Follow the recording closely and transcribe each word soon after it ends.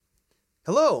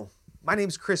Hello, my name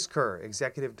is Chris Kerr,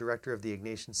 Executive Director of the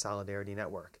Ignatian Solidarity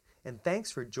Network, and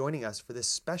thanks for joining us for this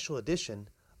special edition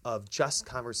of Just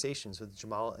Conversations with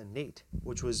Jamal and Nate,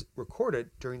 which was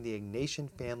recorded during the Ignatian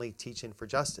Family Teach-In for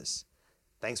Justice.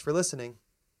 Thanks for listening.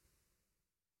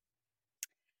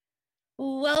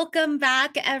 Welcome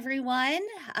back, everyone.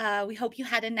 We hope you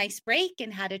had a nice break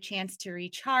and had a chance to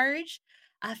recharge.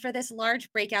 For this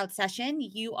large breakout session,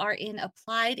 you are in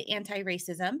Applied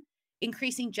Anti-Racism,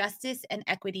 Increasing Justice and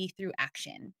Equity Through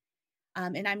Action.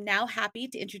 And I'm now happy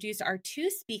to introduce our two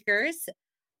speakers.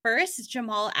 First,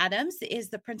 Jamal Adams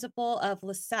is the principal of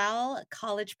LaSalle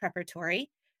College Preparatory.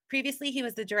 Previously, he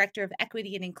was the Director of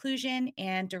Equity and Inclusion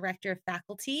and Director of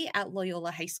Faculty at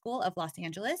Loyola High School of Los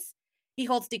Angeles. He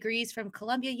holds degrees from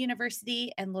Columbia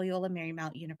University and Loyola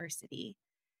Marymount University.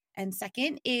 And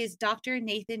second is Dr.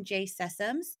 Nathan J.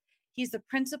 Sessoms. He's the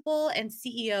principal and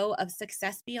CEO of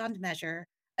Success Beyond Measure,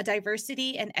 a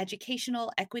diversity and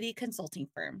educational equity consulting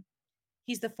firm.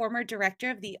 He's the former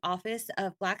director of the Office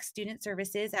of Black Student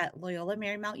Services at Loyola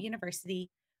Marymount University,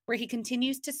 where he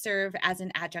continues to serve as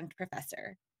an adjunct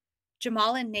professor.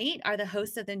 Jamal and Nate are the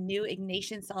hosts of the new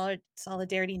Ignatian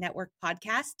Solidarity Network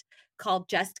podcast called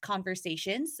Just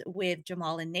Conversations with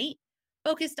Jamal and Nate,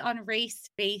 focused on race,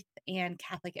 faith, and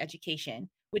Catholic education,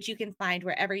 which you can find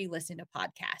wherever you listen to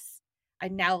podcasts.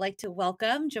 I'd now like to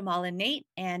welcome Jamal and Nate,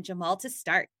 and Jamal to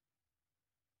start.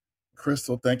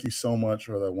 Crystal, thank you so much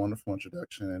for that wonderful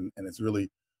introduction. And it's really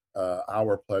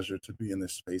our pleasure to be in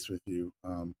this space with you.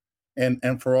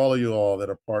 And for all of you all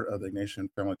that are part of the Ignatian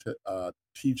Family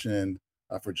Teach-In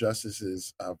for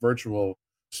Justice's virtual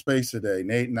space today,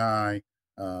 Nate and I,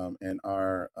 and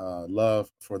our love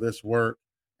for this work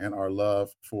and our love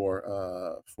for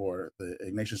the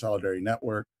Ignatian Solidarity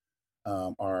Network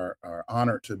are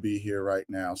honored to be here right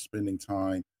now, spending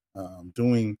time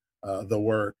doing the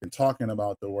work and talking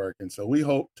about the work. And so we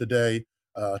hope today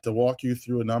to walk you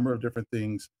through a number of different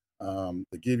things,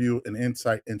 to give you an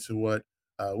insight into what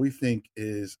we think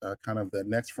is kind of the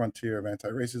next frontier of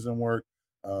anti-racism work,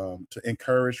 to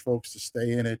encourage folks to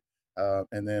stay in it,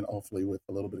 and then hopefully with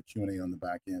a little bit of Q&A on the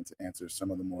back end to answer some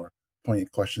of the more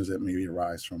poignant questions that maybe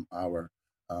arise from our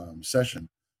session.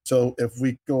 So if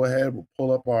we go ahead, we'll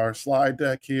pull up our slide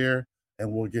deck here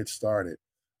and we'll get started.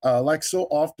 Like so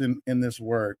often in this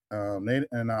work, Nate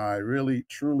and I really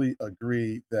truly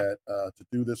agree that to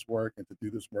do this work and to do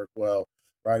this work well,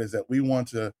 right, is that we want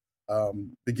to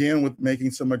begin with making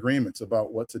some agreements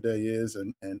about what today is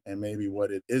and maybe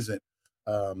what it isn't.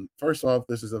 First off,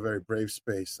 this is a very brave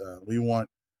space. We want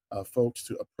folks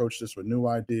to approach this with new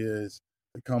ideas,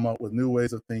 to come up with new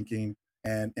ways of thinking,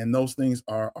 and those things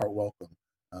are welcome.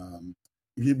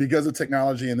 Because of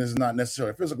technology, and this is not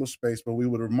necessarily a physical space, but we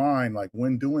would remind, like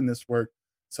when doing this work,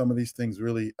 some of these things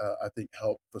really, I think,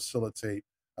 help facilitate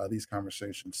these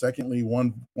conversations. Secondly,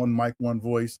 one mic, one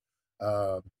voice.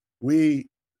 We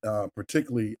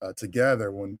particularly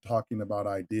together when talking about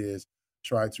ideas,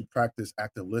 try to practice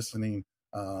active listening,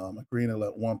 agreeing to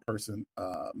let one person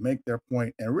make their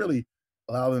point and really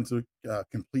allow them to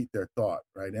complete their thought,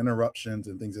 right? Interruptions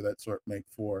and things of that sort make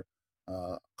for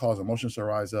cause emotions to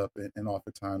rise up and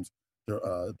oftentimes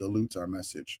dilutes our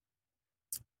message.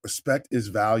 Respect is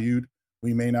valued.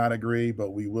 We may not agree,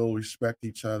 but we will respect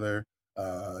each other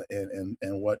and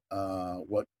what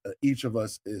each of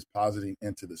us is positing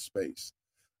into the space.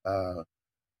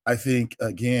 I think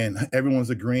again,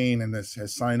 everyone's agreeing and this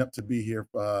has signed up to be here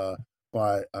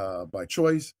by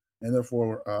choice, and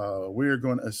therefore we're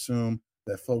going to assume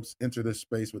that folks enter this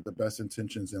space with the best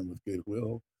intentions and with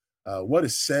goodwill. What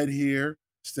is said here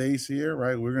stays here,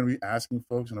 right? We're going to be asking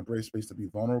folks in a brave space to be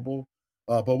vulnerable.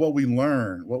 But what we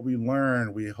learn,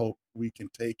 we hope we can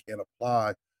take and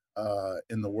apply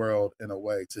in the world in a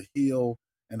way to heal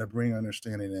and to bring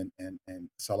understanding and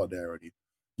solidarity.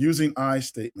 Using I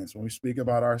statements when we speak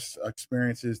about our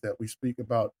experiences, that we speak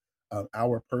about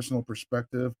our personal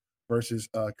perspective versus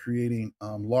creating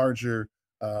larger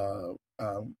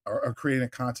or creating a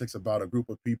context about a group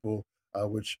of people,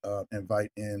 which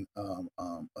invite in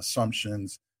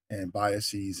assumptions and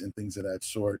biases and things of that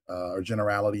sort, or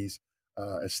generalities,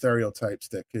 as stereotypes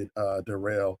that could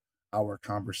derail our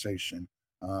conversation.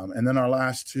 And then our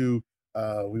last two,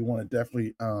 we want to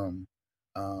definitely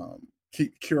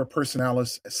keep Cura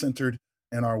Personalis centered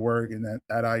in our work, and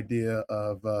that idea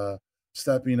of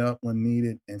stepping up when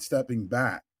needed and stepping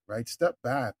back, right? Step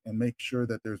back and make sure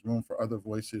that there's room for other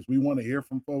voices. We want to hear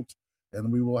from folks, and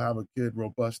we will have a good,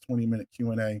 robust 20-minute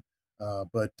Q&A.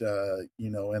 But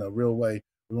in a real way,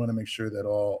 we want to make sure that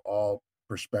all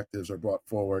perspectives are brought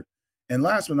forward. And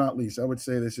last but not least, I would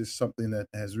say this is something that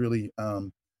has really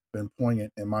been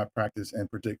poignant in my practice, and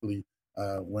particularly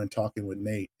when talking with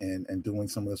Nate and doing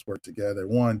some of this work together.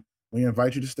 One, we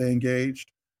invite you to stay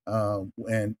engaged. And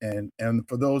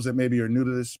for those that maybe are new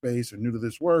to this space or new to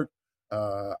this work,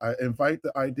 I invite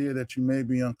the idea that you may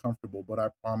be uncomfortable, but I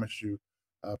promise you,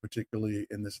 particularly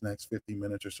in this next 50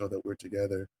 minutes or so that we're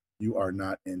together, you are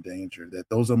not in danger. That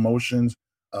those emotions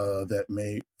that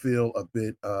may feel a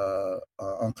bit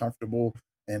uncomfortable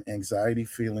and anxiety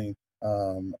feeling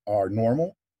are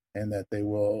normal, and that they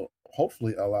will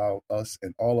hopefully allow us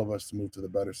and all of us to move to the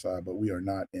better side, but we are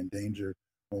not in danger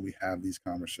when we have these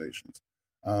conversations.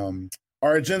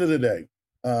 Our agenda today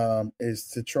is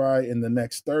to try in the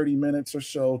next 30 minutes or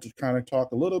so to kind of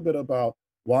talk a little bit about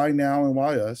why now and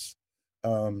why us.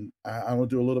 I will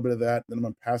do a little bit of that, then I'm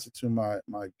going to pass it to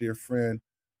my dear friend,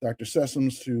 Dr.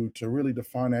 Sessoms, to really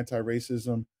define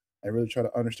anti-racism and really try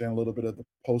to understand a little bit of the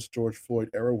post-George Floyd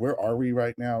era. Where are we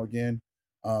right now again?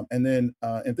 And then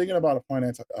in thinking about applying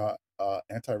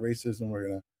anti-racism, we're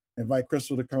going to invite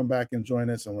Crystal to come back and join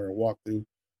us, and we're going to walk through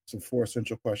some 4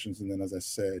 essential questions, and then, as I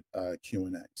said,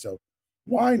 Q&A. So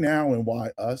why now and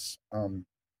why us?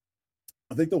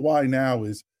 I think the why now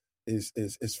is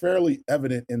fairly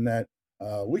evident in that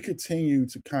we continue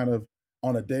to kind of,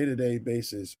 on a day-to-day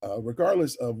basis,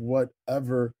 regardless of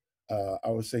whatever, I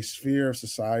would say, sphere of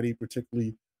society,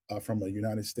 particularly from a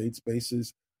United States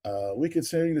basis, we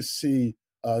continue to see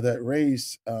that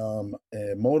race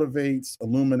motivates,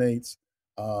 illuminates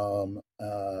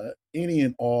any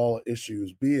and all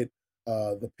issues, be it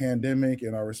the pandemic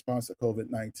and our response to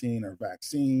COVID-19 or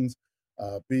vaccines,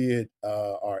 be it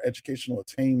our educational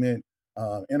attainment,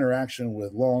 interaction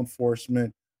with law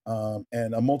enforcement,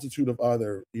 and a multitude of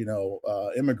other,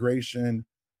 immigration,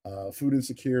 food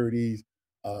insecurity,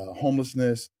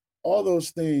 homelessness, all those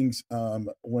things.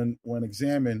 When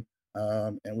examined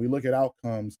and we look at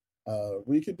outcomes,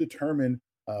 we can determine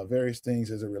various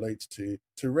things as it relates to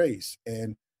race.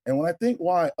 And when I think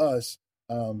why us,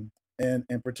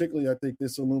 and particularly I think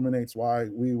this illuminates why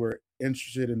we were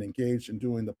interested and engaged in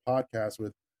doing the podcast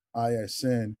with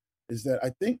ISN, is that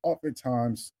I think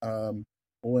oftentimes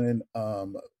when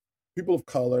people of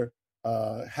color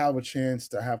have a chance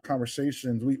to have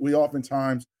conversations, we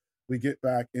oftentimes we get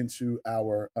back into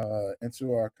our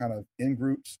kind of in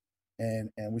groups,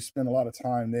 and we spend a lot of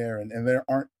time there, and there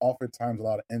aren't oftentimes a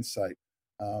lot of insight.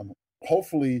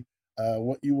 Hopefully,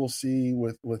 what you will see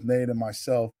with Nate and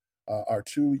myself are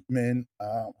 2 men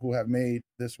who have made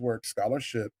this work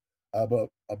scholarship,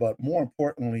 but more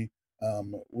importantly,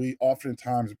 we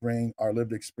oftentimes bring our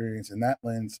lived experience in that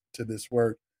lens to this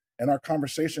work, and our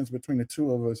conversations between the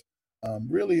 2 of us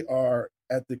really are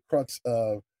at the crux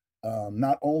of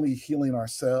not only healing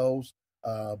ourselves,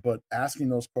 but asking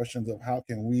those questions of how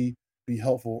can we be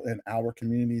helpful in our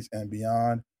communities and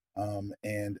beyond.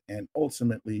 And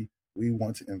ultimately, we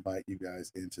want to invite you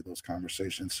guys into those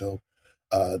conversations. So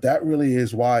that really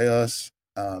is why us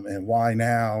and why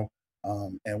now.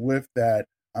 And with that,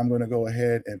 I'm going to go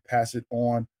ahead and pass it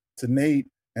on to Nate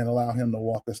and allow him to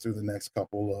walk us through the next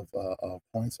couple of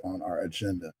points on our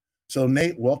agenda. So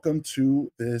Nate, welcome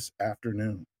to this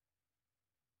afternoon.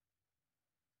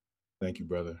 Thank you,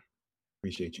 brother.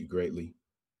 Appreciate you greatly.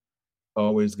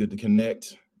 Always good to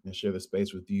connect and share the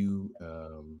space with you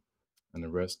and the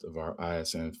rest of our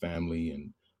ISN family.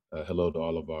 And hello to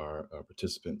all of our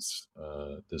participants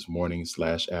this morning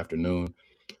 / afternoon.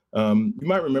 You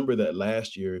might remember that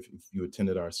last year, if you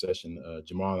attended our session,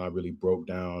 Jamal and I really broke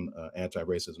down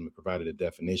anti-racism and provided a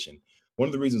definition. One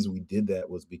of the reasons we did that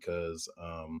was because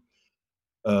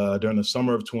during the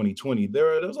summer of 2020,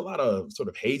 there was a lot of sort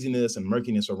of haziness and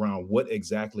murkiness around what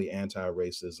exactly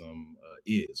anti-racism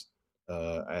is.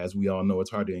 As we all know,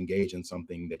 it's hard to engage in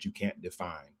something that you can't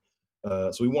define.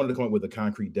 So we wanted to come up with a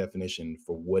concrete definition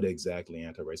for what exactly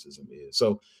anti-racism is.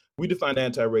 So we defined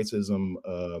anti-racism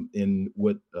in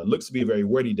what looks to be a very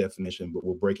wordy definition, but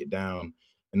we'll break it down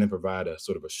and then provide a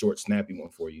sort of a short, snappy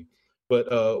one for you. But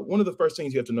one of the first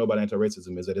things you have to know about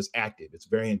anti-racism is that it's active. It's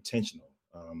very intentional.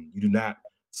 You do not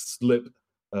slip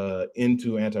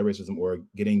into anti-racism or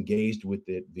get engaged with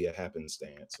it via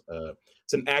happenstance.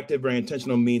 It's an active, very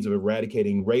intentional means of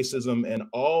eradicating racism and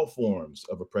all forms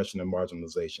of oppression and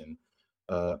marginalization,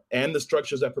 and the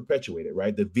structures that perpetuate it,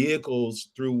 right? The vehicles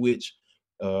through which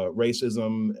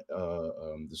racism,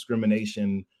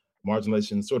 discrimination,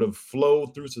 marginalization sort of flow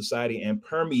through society and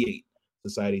permeate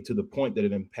society to the point that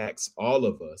it impacts all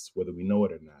of us, whether we know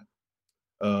it or not.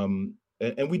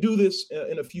 And we do this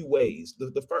in a few ways.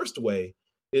 The first way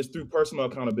is through personal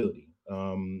accountability.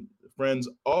 Friends,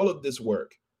 all of this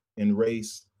work in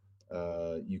race,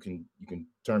 you can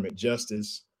term it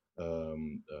justice,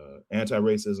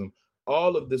 anti-racism,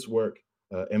 all of this work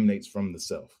emanates from the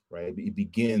self, right? It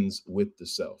begins with the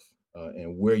self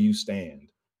and where you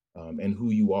stand and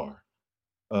who you are.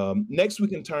 Next, we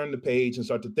can turn the page and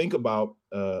start to think about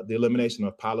the elimination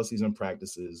of policies and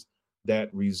practices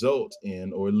that result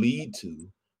in or lead to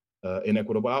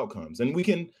inequitable outcomes. And we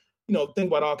can, think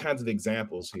about all kinds of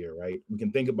examples here, right? We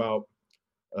can think about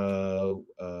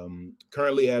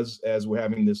currently as we're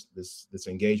having this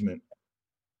engagement,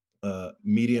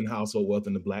 median household wealth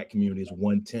in the Black community is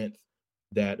 1/10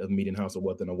 that of median household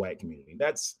wealth in the white community.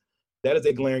 That is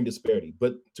a glaring disparity.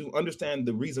 But to understand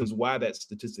the reasons why that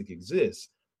statistic exists,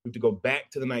 we have to go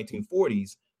back to the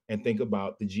 1940s and think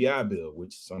about the GI Bill,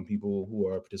 which some people who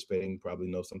are participating probably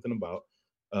know something about.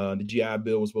 The GI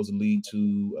Bill was supposed to lead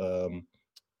to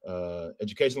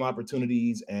educational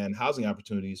opportunities and housing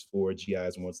opportunities for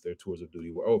GIs once their tours of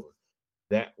duty were over.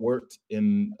 That worked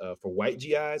for white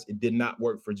GIs. It did not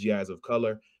work for GIs of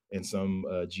color and some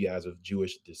GIs of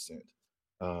Jewish descent.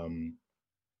 And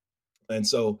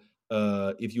so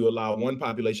if you allow one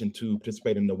population to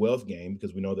participate in the wealth game,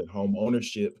 because we know that home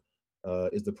ownership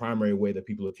is the primary way that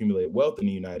people accumulate wealth in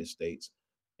the United States,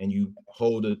 and you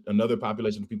hold another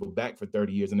population of people back for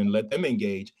 30 years and then let them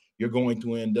engage, you're going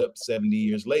to end up 70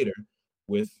 years later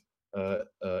with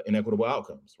inequitable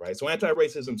outcomes, right? So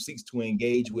anti-racism seeks to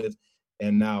engage with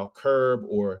and now curb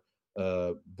or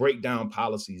break down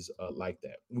policies like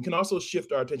that. We can also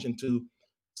shift our attention to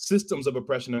systems of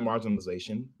oppression and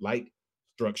marginalization, like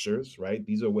structures, right?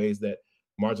 These are ways that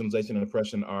marginalization and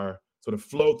oppression are sort of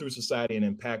flow through society and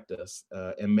impact us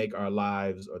and make our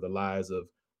lives or the lives of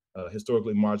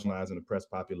historically marginalized and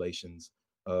oppressed populations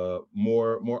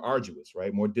more arduous,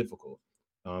 right? More difficult.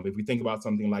 If we think about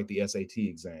something like the SAT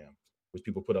exam, which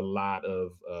people put a lot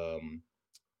of,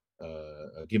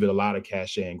 give it a lot of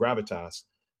cachet and gravitas,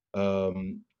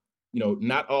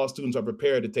 not all students are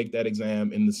prepared to take that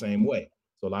exam in the same way.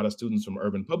 So a lot of students from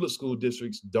urban public school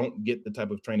districts don't get the type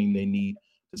of training they need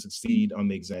to succeed on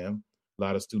the exam. A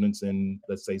lot of students in,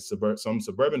 let's say, some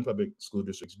suburban public school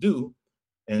districts do.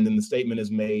 And then the statement is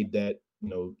made that,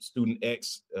 student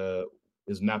X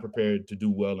is not prepared to do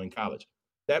well in college.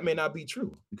 That may not be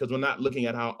true because we're not looking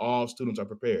at how all students are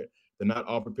prepared. They're not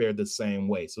all prepared the same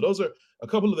way. So those are a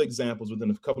couple of examples within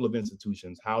a couple of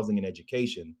institutions, housing and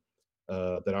education,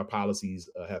 that our policies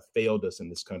have failed us in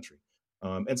this country.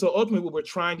 And so ultimately what we're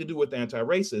trying to do with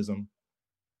anti-racism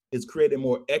is create a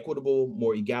more equitable,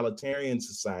 more egalitarian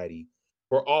society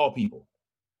for all people,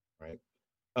 right?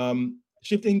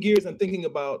 Shifting gears and thinking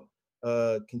about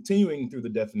continuing through the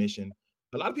definition,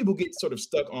 a lot of people get sort of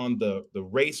stuck on the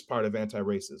race part of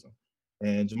anti-racism.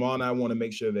 And Jamal and I want to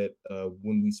make sure that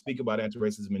when we speak about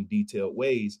anti-racism in detailed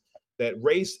ways, that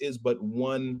race is but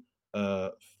one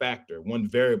factor, one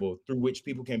variable through which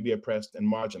people can be oppressed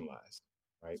and marginalized,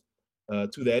 right?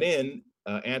 To that end,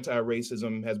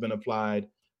 anti-racism has been applied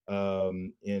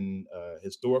in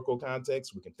historical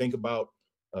context. We can think about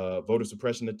voter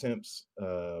suppression attempts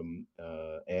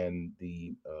and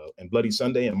Bloody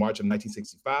Sunday in March of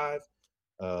 1965,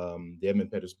 the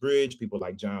Edmund Pettus Bridge, people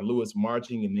like John Lewis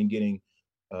marching and then getting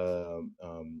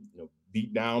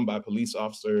beat down by police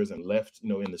officers and left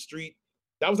in the street.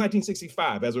 That was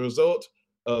 1965. As a result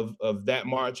of that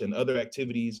march and other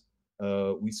activities,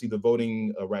 we see the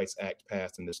Voting Rights Act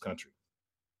passed in this country.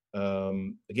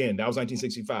 Again, that was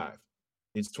 1965.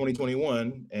 It's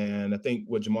 2021, and I think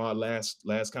what Jamal last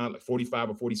count, like 45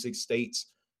 or 46 states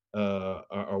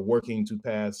are working to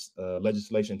pass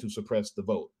legislation to suppress the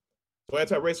vote. So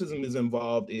anti-racism is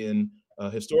involved in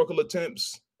historical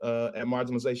attempts at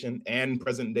marginalization and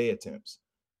present-day attempts.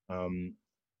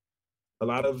 A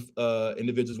lot of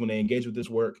individuals, when they engage with this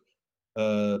work,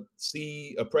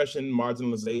 see oppression,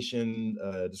 marginalization,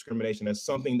 discrimination as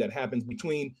something that happens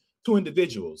between two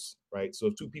individuals, right? So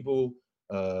if two people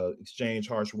exchange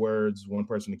harsh words, one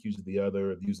person accuses the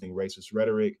other of using racist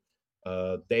rhetoric,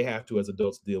 they have to, as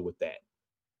adults, deal with that,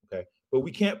 okay? But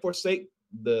we can't forsake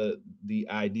the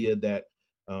idea that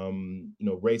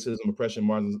racism, oppression,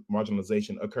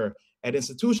 marginalization occur at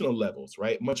institutional levels,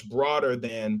 right? Much broader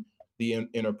than the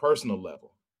interpersonal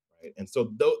level, right? And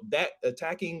so that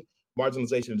attacking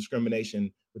marginalization and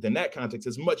discrimination within that context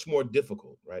is much more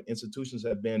difficult, right? Institutions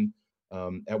have been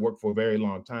at work for a very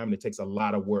long time, and it takes a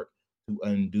lot of work to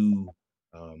undo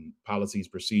policies,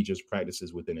 procedures,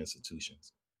 practices within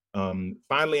institutions.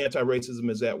 Finally, anti-racism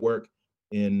is at work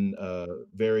in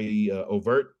very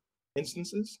overt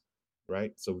instances,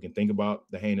 right? So we can think about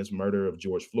the heinous murder of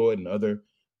George Floyd and other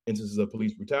instances of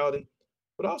police brutality,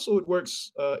 but also it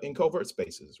works in covert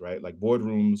spaces, right? Like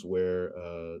boardrooms where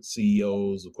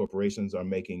CEOs of corporations are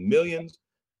making millions,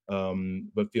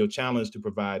 but feel challenged to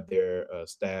provide their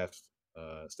staffs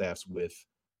with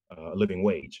a living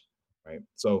wage, right?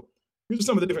 So these are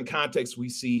some of the different contexts we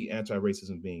see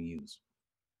anti-racism being used.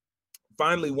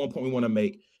 Finally, one point we want to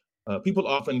make, people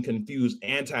often confuse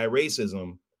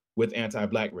anti-racism with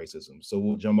anti-Black racism.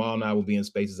 So Jamal and I will be in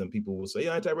spaces and people will say,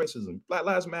 anti-racism, Black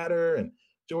Lives Matter and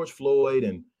George Floyd.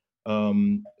 And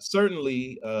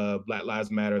certainly Black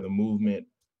Lives Matter, the movement,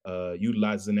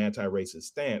 utilizes an anti-racist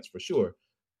stance for sure.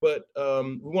 But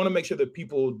we want to make sure that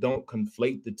people don't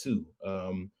conflate the two.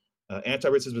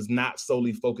 Anti-racism is not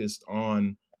solely focused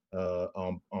on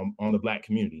the Black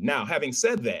community. Now, having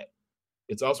said that,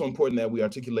 it's also important that we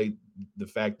articulate the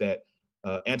fact that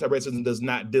anti-racism does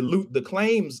not dilute the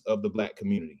claims of the Black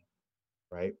community,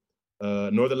 right?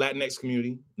 Nor the Latinx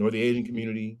community, nor the Asian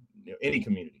community, any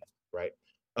community, right?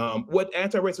 What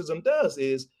anti-racism does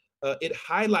is it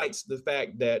highlights the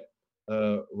fact that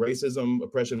racism,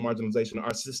 oppression, marginalization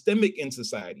are systemic in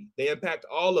society. They impact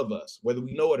all of us, whether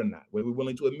we know it or not, whether we're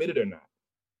willing to admit it or not.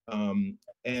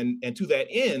 And to that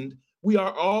end, we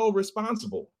are all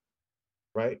responsible,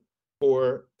 right,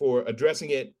 for addressing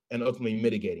it and ultimately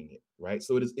mitigating it, right?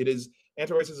 So it is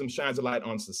anti-racism shines a light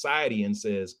on society and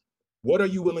says, what are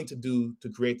you willing to do to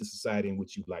create the society in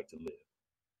which you'd like to live?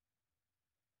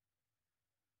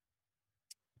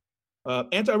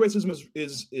 Anti-racism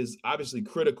is obviously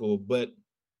critical, but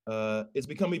it's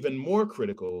become even more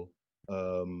critical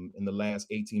in the last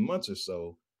 18 months or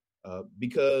so,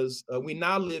 because we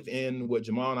now live in what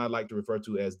Jamal and I like to refer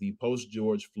to as the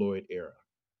post-George Floyd era,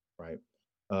 right?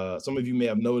 Some of you may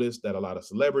have noticed that a lot of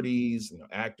celebrities,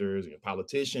 actors,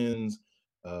 politicians,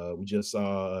 we just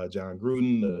saw John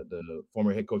Gruden, the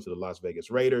former head coach of the Las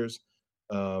Vegas Raiders.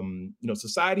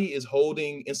 Society is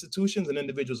holding institutions and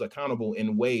individuals accountable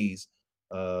in ways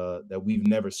that we've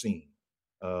never seen.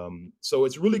 So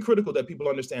it's really critical that people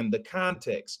understand the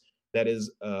context that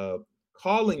is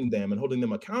calling them and holding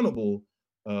them accountable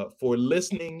for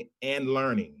listening and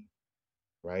learning,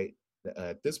 right?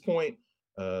 At this point,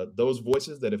 those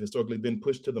voices that have historically been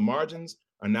pushed to the margins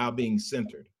are now being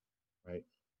centered, right?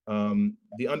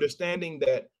 The understanding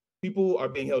that people are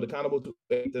being held accountable to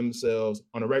educate themselves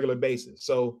on a regular basis.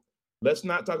 So let's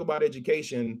not talk about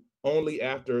education only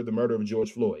after the murder of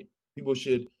George Floyd. People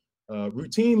should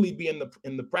routinely be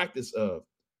in the practice of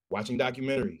watching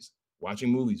documentaries,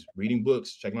 watching movies, reading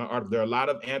books, checking out articles. There are a lot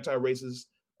of anti-racist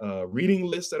reading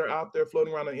lists that are out there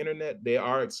floating around on the internet. They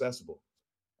are accessible.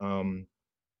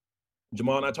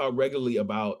 Jamal and I talk regularly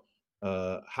about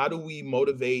how do we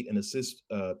motivate and assist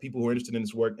people who are interested in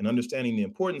this work and understanding the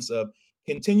importance of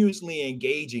continuously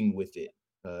engaging with it.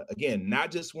 Again,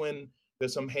 not just when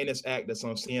there's some heinous act that's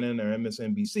on CNN or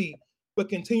MSNBC, but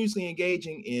continuously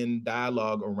engaging in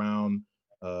dialogue around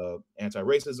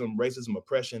anti-racism, racism,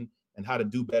 oppression, and how to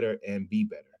do better and be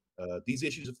better. These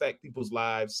issues affect people's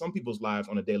lives, some people's lives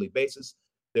on a daily basis.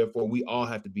 Therefore, we all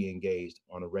have to be engaged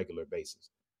on a regular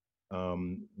basis.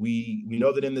 We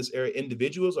know that in this era,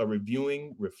 individuals are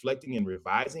reviewing, reflecting, and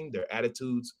revising their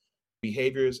attitudes,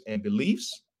 behaviors, and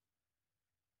beliefs.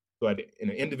 So at an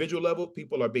individual level,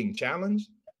 people are being challenged,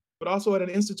 but also at an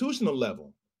institutional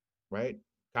level, right?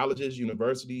 Colleges,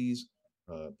 universities,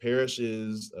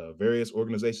 parishes, various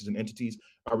organizations and entities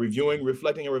are reviewing,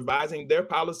 reflecting, and revising their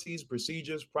policies,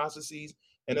 procedures, processes,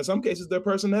 and in some cases, their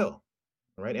personnel,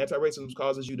 right? Anti-racism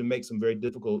causes you to make some very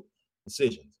difficult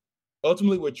decisions.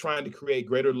 Ultimately, we're trying to create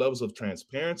greater levels of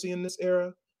transparency in this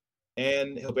era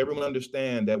and help everyone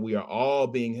understand that we are all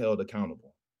being held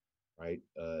accountable, right?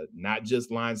 Not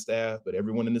just line staff, but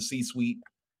everyone in the C-suite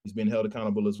is being held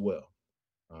accountable as well.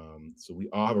 So we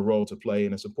all have a role to play,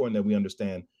 and it's important that we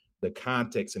understand the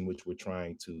context in which we're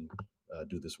trying to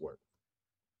do this work.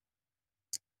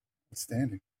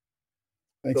 Outstanding.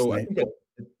 Thanks, so Nate.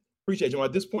 I appreciate you.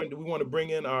 At this point, do we want to bring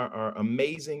in our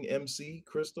amazing MC,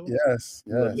 Crystal? Yes.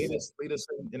 Lead us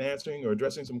in answering or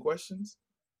addressing some questions?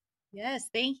 Yes,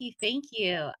 thank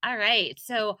you. All right,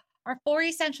 so our 4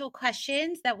 essential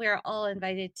questions that we're all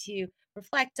invited to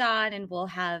reflect on, and we'll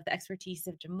have the expertise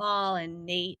of Jamal and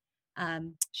Nate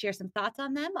share some thoughts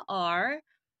on them, are: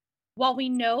 while we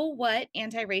know what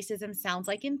anti-racism sounds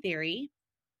like in theory,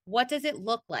 what does it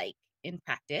look like in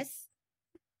practice?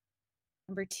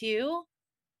 Number 2,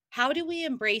 how do we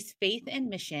embrace faith and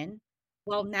mission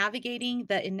while navigating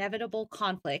the inevitable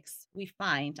conflicts we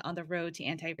find on the road to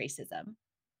anti-racism?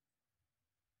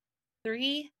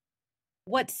 3,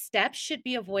 what steps should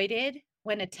be avoided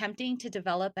when attempting to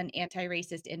develop an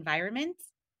anti-racist environment?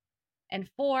 And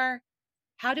 4,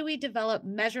 how do we develop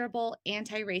measurable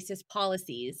anti-racist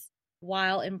policies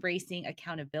while embracing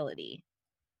accountability?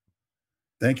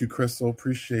 Thank you, Crystal.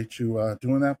 Appreciate you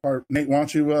doing that part. Nate, why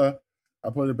don't you,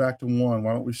 I'll put it back to 1.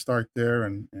 Why don't we start there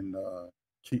and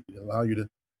allow you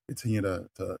to continue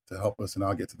to help us, and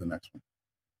I'll get to the next one.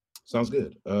 Sounds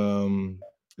good.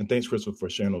 And thanks, Crystal, for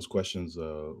sharing those questions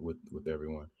with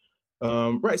everyone.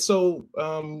 Right. So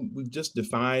we've just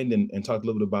defined and talked a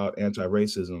little bit about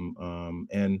anti-racism.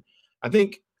 And I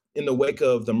think in the wake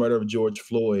of the murder of George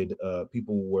Floyd,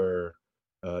 people were,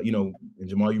 and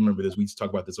Jamal, you remember this, we talk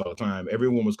about this all the time.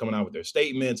 Everyone was coming out with their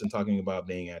statements and talking about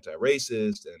being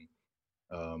anti-racist and,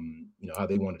 how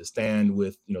they wanted to stand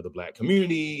with, the Black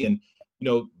community. And,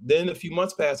 then a few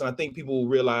months passed, and I think people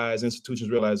realize,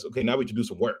 institutions realize, okay, now we can do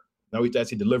some work. Now we have to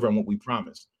actually deliver on what we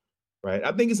promised. Right.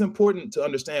 I think it's important to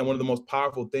understand one of the most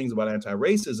powerful things about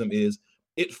anti-racism is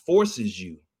it forces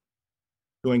you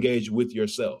to engage with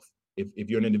yourself. If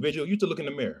you're an individual, you have to look in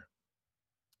the mirror.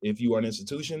 If you are an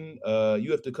institution,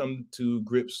 you have to come to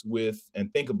grips with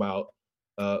and think about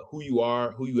who you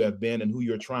are, who you have been, and who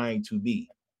you're trying to be.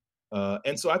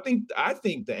 And so I think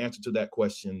the answer to that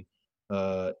question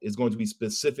is going to be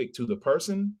specific to the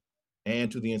person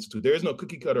and to the institute. There is no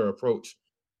cookie cutter approach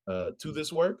to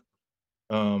this work.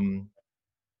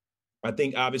 I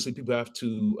think obviously people have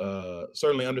to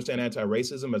certainly understand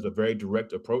anti-racism as a very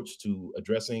direct approach to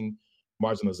addressing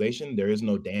marginalization. There is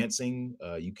no dancing.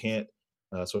 You can't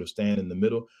sort of stand in the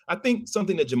middle. I think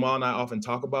something that Jamal and I often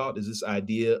talk about is this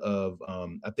idea of,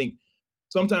 I think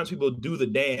sometimes people do the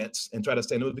dance and try to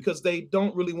stand in the middle because they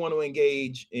don't really want to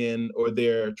engage in, or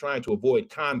they're trying to avoid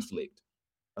conflict.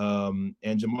 And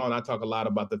Jamal and I talk a lot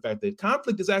about the fact that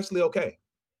conflict is actually okay.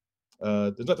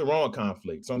 There's nothing wrong with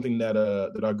conflict. Something that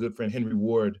our good friend Henry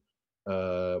Ward,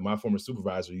 my former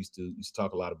supervisor, used to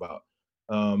talk a lot about.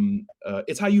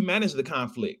 It's how you manage the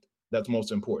conflict that's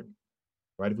most important,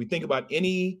 right? If we think about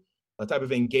any type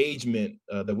of engagement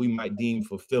that we might deem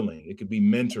fulfilling, it could be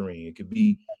mentoring, it could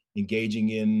be engaging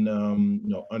in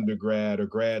undergrad or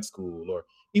grad school, or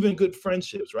even good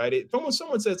friendships, right? When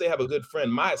someone says they have a good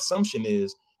friend, my assumption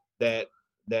is that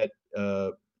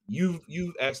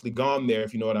you've actually gone there,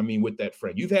 if you know what I mean, with that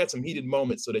friend. You've had some heated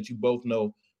moments so that you both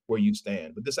know where you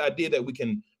stand. But this idea that we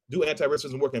can do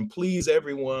anti-racism work and please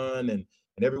everyone and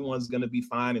everyone's going to be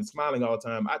fine and smiling all the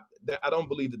time, I don't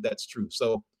believe that that's true.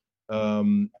 So,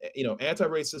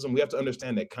 anti-racism, we have to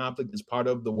understand that conflict is part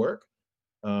of the work,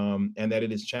 and that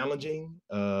it is challenging,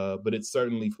 but it's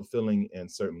certainly fulfilling and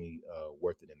certainly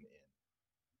worth it in the end.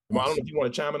 Well, I don't know if you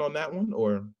want to chime in on that one,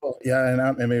 or yeah,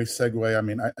 and maybe segue. I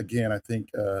mean, I think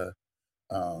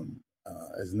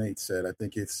as Nate said, I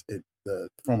think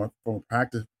from a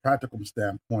practical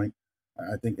standpoint,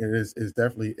 I think it is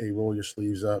definitely a roll your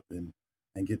sleeves up and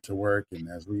get to work. And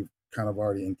as we've kind of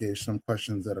already engaged some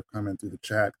questions that are coming through the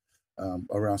chat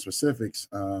around specifics,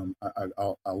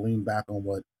 I'll lean back on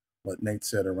what Nate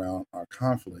said around our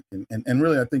conflict, and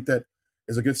really I think that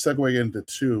is a good segue into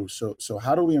two. So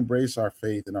how do we embrace our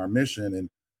faith and our mission, and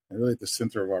really at the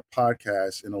center of our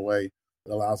podcast in a way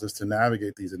that allows us to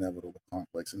navigate these inevitable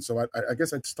conflicts? And so I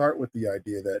guess I'd start with the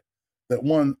idea that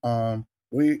one,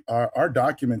 our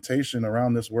documentation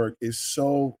around this work is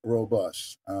so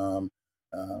robust.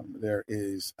 There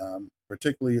is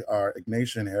particularly our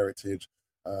Ignatian heritage,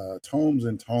 tomes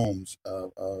and tomes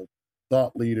of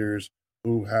thought leaders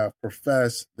who have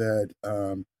professed that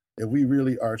if we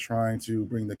really are trying to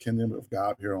bring the kingdom of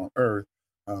God here on earth,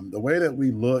 the way that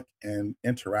we look and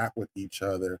interact with each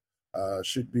other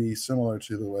should be similar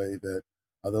to the way that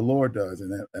the Lord does,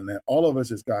 and that all of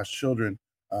us as God's children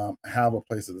have a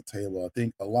place at the table. I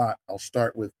think a lot. I'll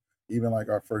start with even like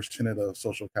our first tenet of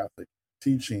social Catholic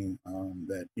teaching,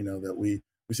 that we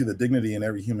see the dignity in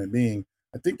every human being.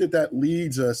 I think that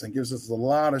leads us and gives us a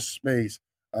lot of space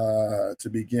to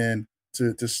begin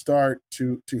to start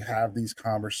to have these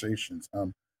conversations.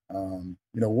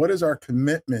 What is our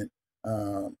commitment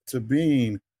to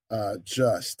being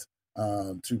just,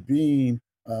 to being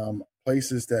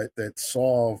places that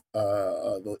solve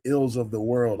the ills of the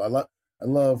world? I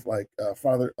love like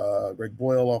Father Greg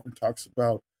Boyle often talks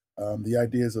about the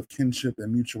ideas of kinship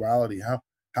and mutuality.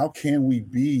 How can we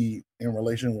be in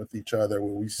relation with each other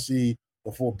where we see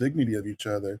the full dignity of each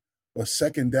other? But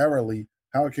secondarily,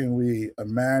 how can we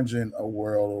imagine a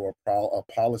world or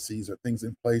policies or things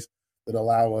in place that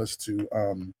allow us to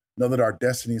know that our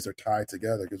destinies are tied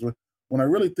together? Because when I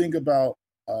really think about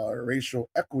racial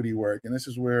equity work, and this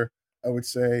is where I would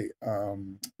say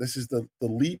this is the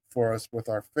leap for us with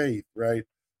our faith, right?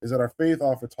 Is that our faith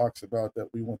often talks about that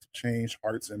we want to change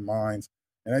hearts and minds.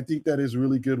 And I think that is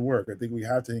really good work. I think we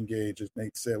have to engage, as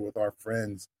Nate said, with our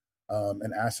friends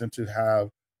and ask them to have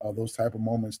those type of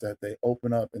moments that they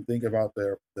open up and think about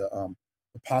the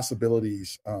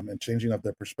possibilities and changing of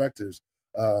their perspectives.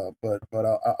 But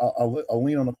I'll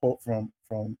lean on a quote from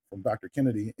Dr.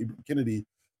 Kennedy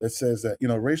that says that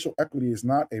racial equity is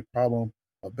not a problem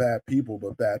of bad people,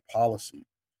 but bad policy.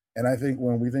 And I think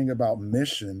when we think about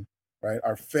mission, right,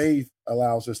 our faith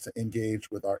allows us to engage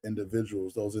with our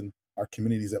individuals, those in our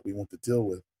communities that we want to deal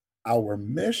with. Our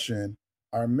mission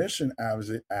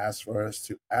asks for us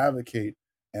to advocate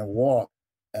and walk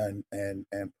and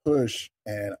push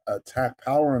and attack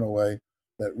power in a way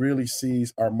that really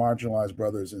sees our marginalized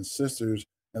brothers and sisters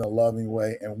in a loving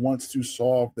way and wants to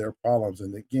solve their problems.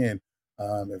 And again,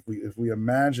 if we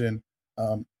imagine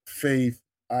faith,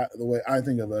 the way I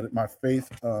think of it, my faith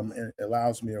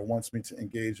allows me or wants me to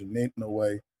engage in Nate in a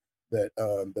way that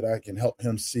that I can help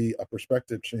him see a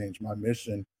perspective change. My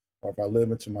mission, or if I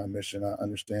live into my mission, I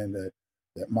understand that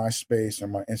my space or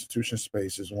my institution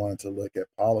space is wanting to look at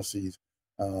policies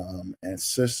and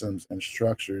systems and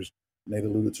structures. Nate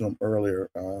alluded to them earlier,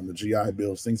 the GI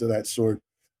bills, things of that sort,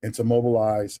 and to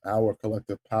mobilize our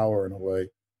collective power in a way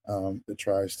that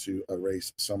tries to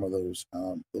erase some of those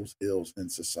ills in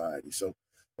society. So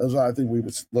those are, I think we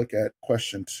would look at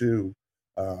question 2.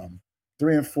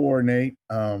 3 and 4, Nate,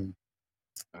 I'll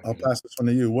pass this one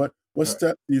to you. What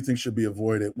steps do you think should be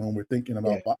avoided when we're thinking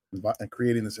about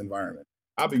creating this environment?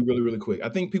 I'll be really, really quick. I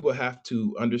think people have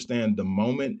to understand the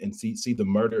moment and see the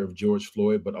murder of George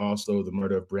Floyd, but also the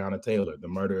murder of Breonna Taylor, the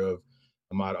murder of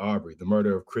Ahmaud Arbery, the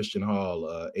murder of Christian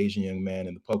Hall, Asian young man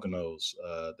in the Poconos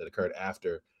that occurred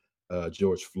after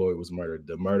George Floyd was murdered,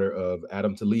 the murder of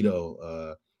Adam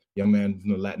Toledo, young man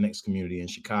from the Latinx community in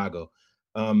Chicago.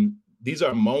 These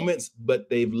are moments, but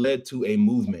they've led to a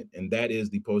movement, and that is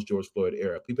the post-George Floyd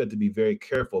era. People have to be very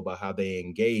careful about how they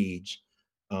engage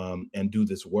and do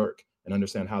this work and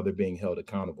understand how they're being held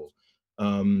accountable.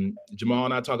 Jamal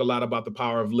and I talk a lot about the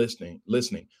power of listening.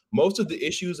 Most of the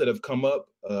issues that have come up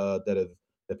that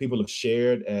people have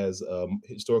shared as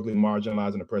historically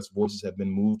marginalized and oppressed voices have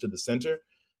been moved to the center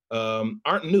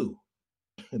aren't new.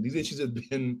 These issues have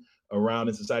been around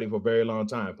in society for a very long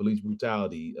time: police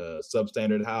brutality,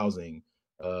 substandard housing,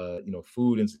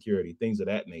 food insecurity, things of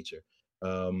that nature.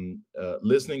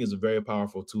 Listening is a very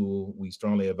powerful tool. We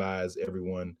strongly advise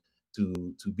everyone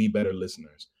to be better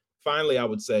listeners. Finally, I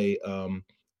would say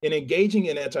in engaging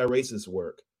in anti-racist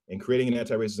work and creating an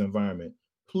anti-racist environment,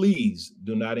 please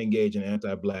do not engage in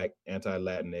anti-Black,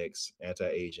 anti-Latinx,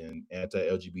 anti-Asian,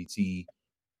 anti-LGBT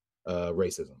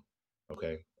racism.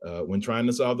 Okay. When trying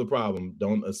to solve the problem,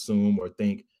 don't assume or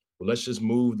think, well, let's just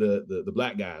move the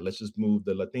Black guy. Let's just move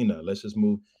the Latina. Let's just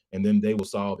move, and then they will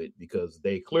solve it, because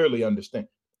they clearly understand.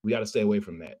 We got to stay away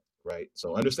from that. Right.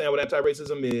 So understand what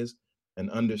anti-racism is and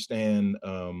understand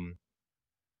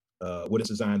what it's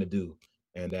designed to do,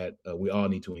 and that we all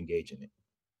need to engage in it.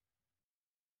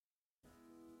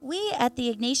 We at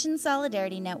the Ignatian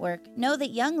Solidarity Network know that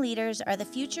young leaders are the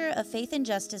future of faith and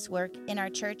justice work in our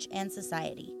church and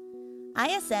society.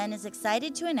 ISN is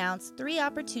excited to announce 3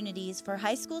 opportunities for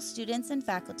high school students and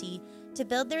faculty to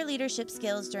build their leadership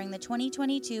skills during the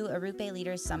 2022 Arrupe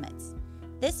Leaders Summits.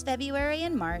 This February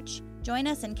and March, join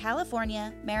us in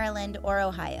California, Maryland, or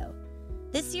Ohio.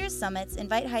 This year's summits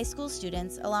invite high school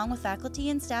students, along with faculty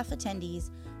and staff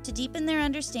attendees, to deepen their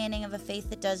understanding of a faith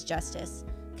that does justice,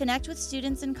 connect with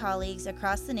students and colleagues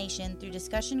across the nation through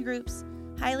discussion groups,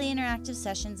 highly interactive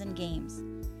sessions, and games,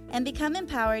 and become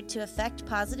empowered to effect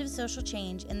positive social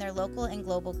change in their local and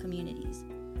global communities.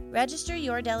 Register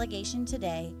your delegation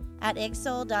today at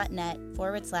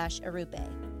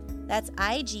igsol.net/Arrupe. That's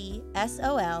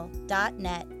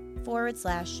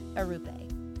igsol.net/Arrupe.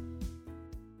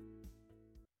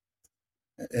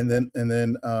 And then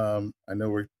I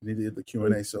know we needed the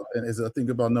Q&A. So, and as I think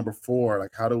about number 4, like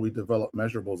how do we develop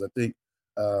measurables? I think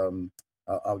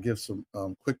I'll give some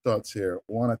quick thoughts here.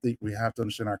 1, I think we have to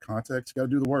understand our context. You got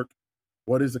to do the work.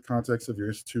 What is the context of your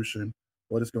institution?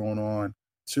 What is going on?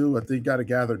 2, I think you got to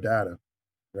gather data,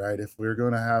 right? If we're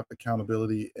going to have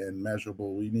accountability and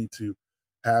measurable, we need to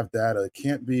have data. It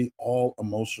can't be all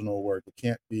emotional work. It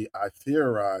can't be, I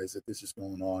theorize that this is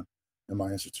going on in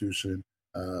my institution.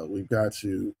 We've got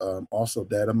to also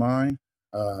data mine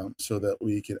so that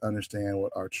we can understand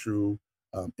what our true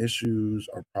issues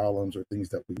or problems or things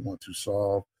that we want to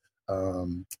solve.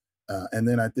 And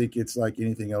then I think it's like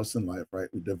anything else in life, right?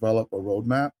 We develop a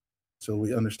roadmap so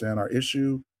we understand our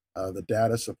issue. The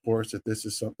data supports that this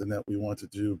is something that we want to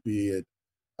do, be it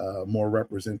more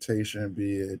representation,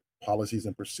 be it policies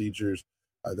and procedures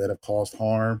that have caused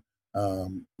harm.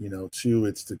 2,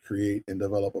 it's to create and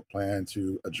develop a plan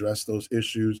to address those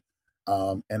issues.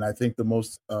 And I think the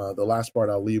last part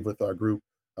I'll leave with our group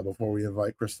before we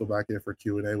invite Crystal back in for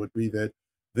Q&A would be that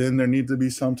then there needs to be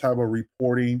some type of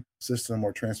reporting system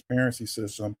or transparency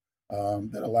system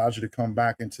that allows you to come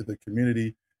back into the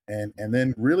community and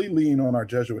then really lean on our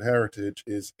Jesuit heritage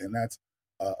and that's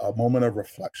a moment of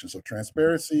reflection. So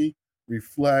transparency,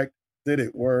 reflect, did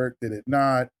it work? Did it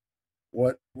not?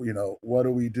 What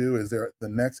do we do? Is there the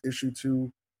next issue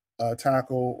to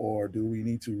tackle, or do we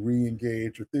need to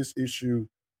re-engage with this issue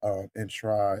and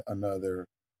try another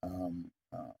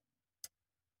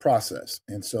process?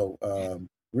 And so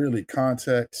really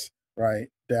context, right?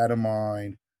 Data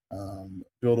mine,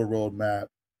 build a roadmap,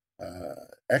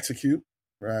 execute,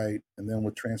 right? And then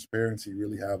with transparency,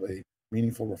 really have a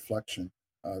meaningful reflection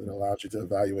that allows you to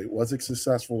evaluate, was it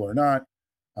successful or not?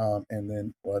 And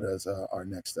then what is our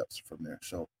next steps from there?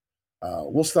 So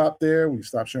we'll stop there. We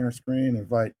stop sharing our screen,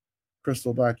 invite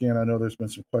Crystal back in. I know there's been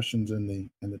some questions in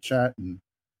the chat, and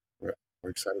we're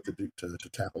excited to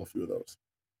tackle a few of those.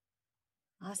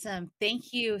 Awesome.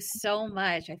 Thank you so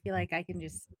much. I feel like I can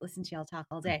just listen to y'all talk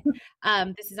all day.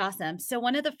 This is awesome. So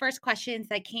one of the first questions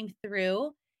that came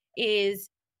through is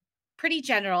pretty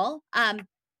general.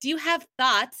 Do you have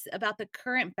thoughts about the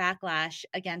current backlash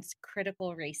against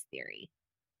critical race theory?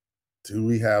 Do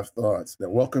we have thoughts? Now,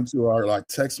 welcome to our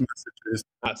text messages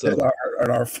and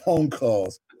our phone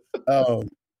calls.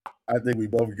 I think we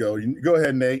both go. Go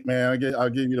ahead, Nate, man. I'll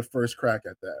give you the first crack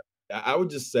at that. I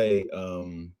would just say,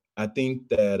 I think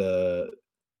that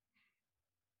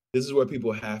this is where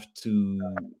people have to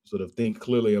sort of think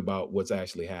clearly about what's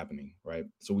actually happening, right?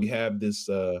 So we have this,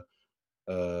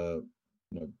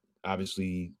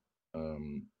 obviously,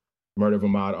 murder of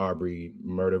Ahmaud Arbery,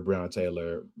 murder of Breonna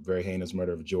Taylor, very heinous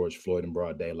murder of George Floyd in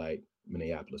broad daylight,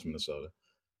 Minneapolis, Minnesota,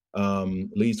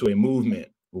 leads to a movement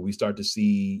where we start to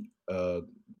see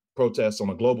protests on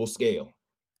a global scale.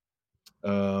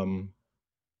 A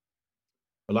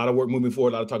lot of work moving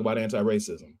forward, a lot of talk about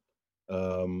anti-racism.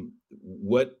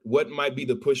 What might be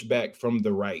the pushback from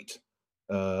the right?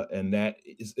 And that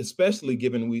is especially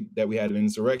given that we had an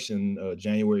insurrection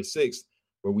January 6th,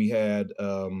 where we had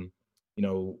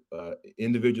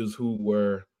individuals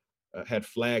who had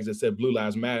flags that said Blue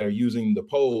Lives Matter using the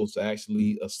poles to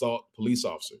actually assault police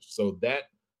officers. So that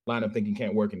line of thinking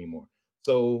can't work anymore.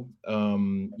 So,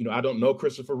 I don't know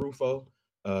Christopher Rufo.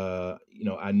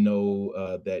 I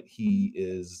know that he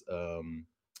is,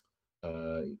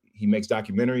 he makes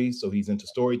documentaries, so he's into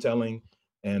storytelling.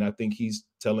 And I think he's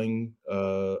telling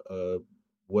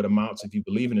what amounts, if you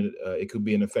believe in it, it could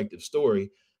be an effective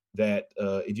story. That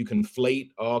if you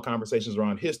conflate all conversations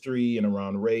around history and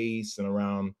around race and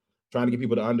around trying to get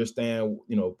people to understand,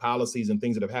 policies and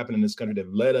things that have happened in this country that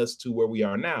have led us to where we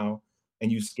are now,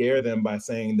 and you scare them by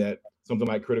saying that something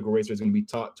like critical race theory is going to be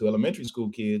taught to elementary school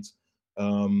kids,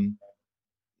 you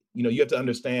have to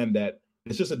understand that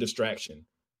it's just a distraction.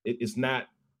 It's not.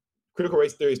 Critical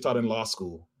race theory is taught in law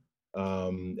school,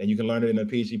 and you can learn it in a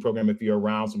PhD program if you're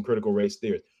around some critical race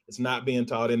theory. It's not being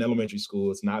taught in elementary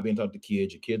school. It's not being taught to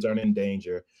kids. Your kids aren't in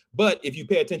danger. But if you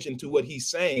pay attention to what he's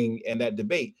saying and that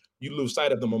debate, you lose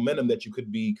sight of the momentum that you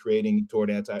could be creating toward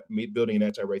building an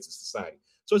anti-racist society.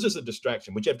 So it's just a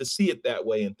distraction, but you have to see it that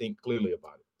way and think clearly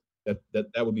about it.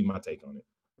 That would be my take on it.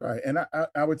 Right, and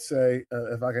I would say,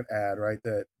 if I can add, right,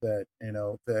 that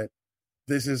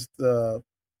this is the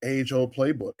age-old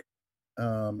playbook.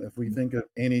 If we think of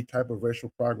any type of racial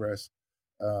progress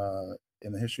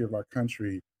in the history of our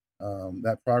country,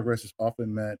 that progress is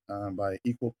often met by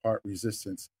equal part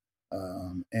resistance.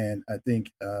 And I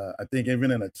think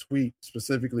even in a tweet,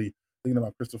 specifically thinking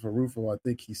about Christopher Rufo, I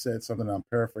think he said something, I'm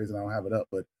paraphrasing, I don't have it up,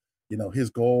 but his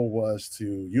goal was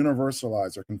to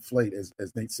universalize or conflate, as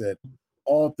Nate said,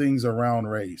 all things around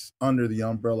race under the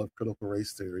umbrella of critical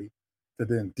race theory, to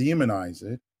then demonize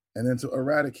it and then to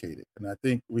eradicate it. And I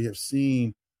think we have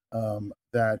seen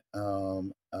that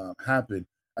happen.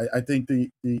 I think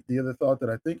the other thought that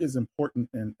I think is important,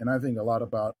 and I think a lot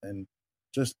about, and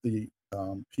just the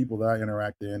people that I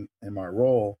interact in my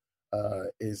role,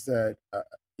 is that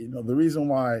the reason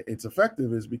why it's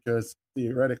effective is because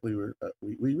theoretically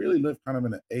we really live kind of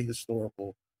in an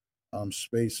ahistorical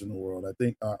space in the world. I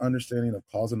think our understanding of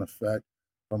cause and effect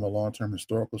from a long-term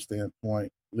historical standpoint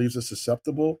leaves us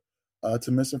susceptible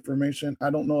to misinformation. I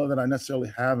don't know that I necessarily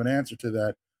have an answer to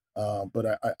that,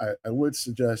 but I would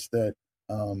suggest that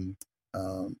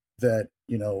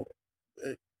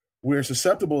we're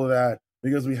susceptible to that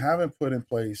because we haven't put in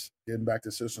place, getting back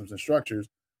to systems and structures,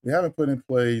 we haven't put in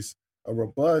place a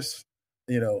robust,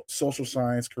 social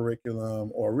science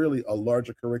curriculum, or really a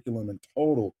larger curriculum in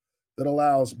total, that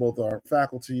allows both our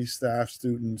faculty, staff,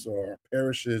 students, or our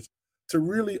parishes to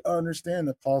really understand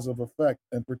the cause of effect,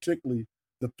 and particularly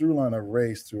the through line of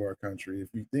race through our country. If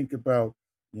you think about,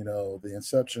 the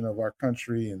inception of our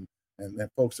country, and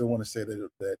folks that want to say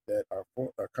that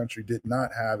our country did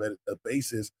not have a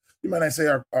basis, you might not say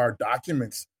our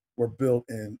documents were built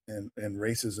in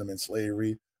racism and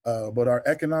slavery. But our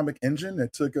economic engine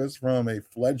that took us from a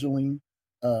fledgling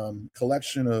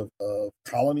collection of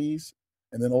colonies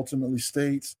and then ultimately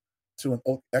states to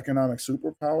an economic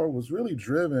superpower was really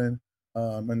driven,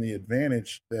 and the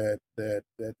advantage that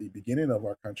the beginning of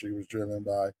our country was driven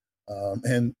by,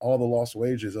 and all the lost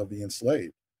wages of the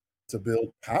enslaved to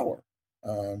build power.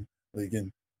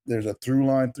 Again, there's a through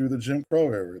line through the Jim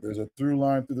Crow era. There's a through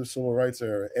line through the Civil Rights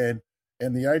era, and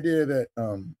the idea that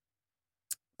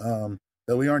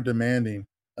that we aren't demanding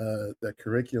that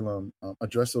curriculum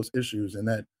address those issues, and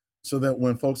that so that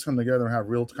when folks come together and have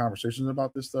real conversations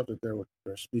about this stuff, that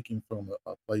they're speaking from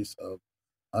a place of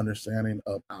understanding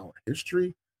of our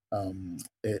history.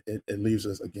 It leaves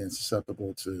us again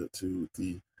susceptible to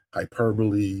the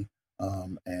hyperbole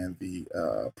and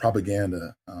the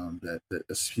propaganda that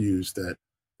eschews that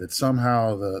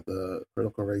somehow the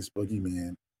critical race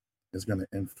boogeyman is going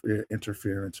to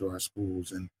interfere into our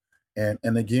schools and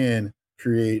again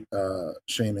create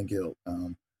shame and guilt.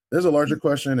 There's a larger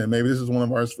question, and maybe this is one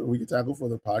of ours we can tackle for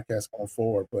the podcast going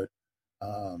forward. But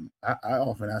I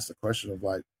often ask the question of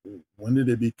like, when did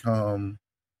it become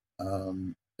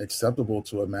acceptable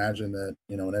to imagine that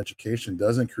an education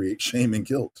doesn't create shame and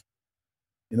guilt?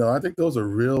 I think those are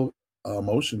real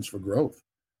emotions for growth,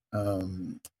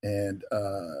 and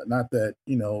not that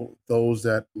those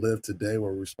that live today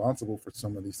were responsible for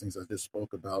some of these things I just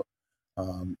spoke about,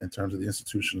 in terms of the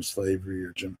institution of slavery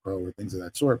or Jim Crow or things of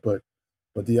that sort, but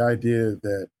the idea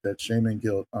that shame and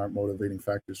guilt aren't motivating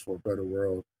factors for a better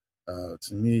world,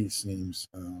 to me seems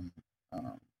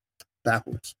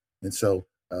backwards. And so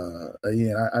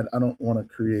again, I don't want to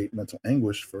create mental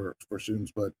anguish for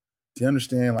students, but to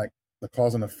understand like the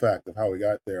cause and effect of how we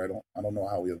got there, I don't know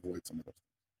how we avoid some of those.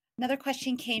 Another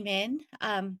question came in,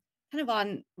 kind of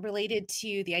on related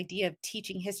to the idea of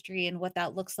teaching history and what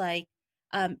that looks like.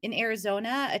 In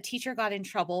Arizona, a teacher got in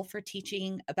trouble for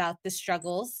teaching about the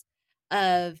struggles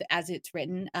of, as it's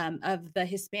written, of the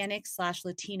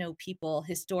Hispanic/Latino people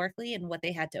historically and what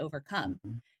they had to overcome.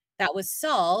 Mm-hmm. That was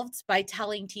solved by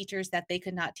telling teachers that they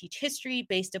could not teach history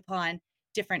based upon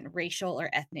different racial or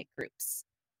ethnic groups.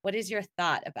 What is your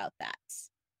thought about that?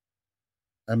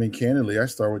 I mean, candidly, I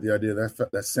start with the idea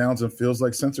that sounds and feels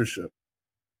like censorship.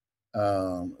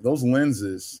 Those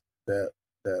lenses that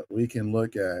we can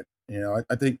look at,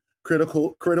 I think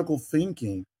critical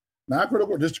thinking, not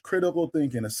critical, just critical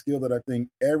thinking, a skill that I think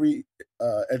every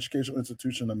educational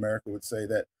institution in America would say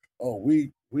that,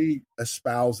 we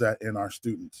espouse that in our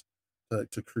students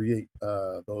to create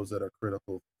those that are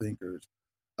critical thinkers.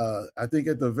 I think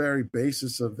at the very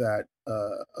basis of that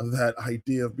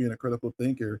idea of being a critical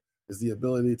thinker is the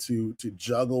ability to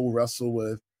wrestle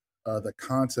with the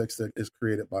context that is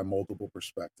created by multiple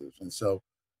perspectives. And so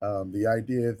the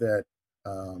idea that,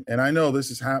 and I know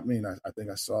this is happening, I think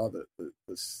I saw that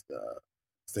the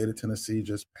state of Tennessee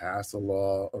just passed a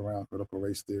law around critical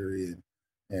race theory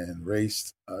and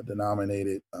race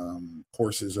denominated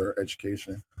courses or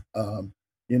education.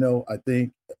 I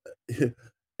think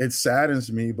it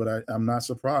saddens me, but I'm not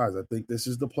surprised. I think this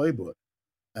is the playbook.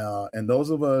 And those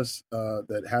of us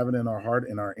that have it in our heart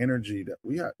and our energy that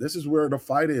we have, this is where the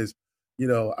fight is.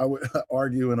 I would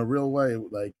argue in a real way,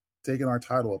 like taking our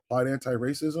title, Applied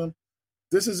Anti-Racism.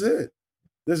 This is it.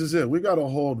 We got to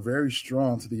hold very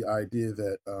strong to the idea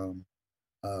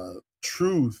that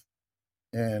truth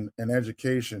and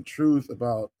education, truth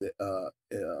about the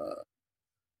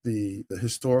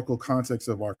historical context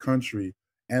of our country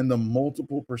and the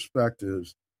multiple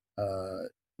perspectives,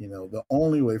 the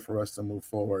only way for us to move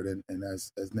forward, and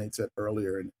as Nate said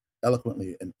earlier and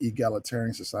eloquently, an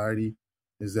egalitarian society,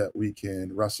 is that we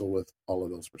can wrestle with all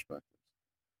of those perspectives.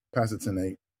 Pass it to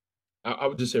Nate. I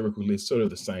would just say real quickly, it's sort of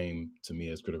the same to me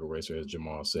as critical race, as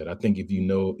Jamal said. I think if you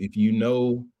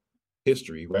know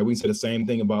history, right, we can say the same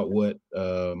thing about what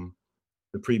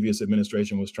the previous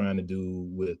administration was trying to do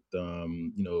with,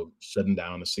 shutting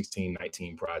down the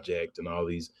 1619 Project and all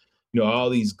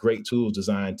these great tools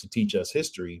designed to teach us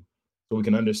history so we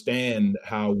can understand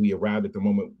how we arrived at the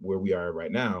moment where we are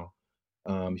right now.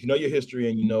 If you know your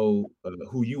history and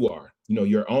who you are,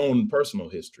 your own personal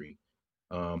history,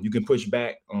 you can push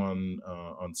back on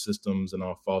systems and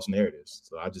on false narratives.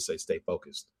 So I just say stay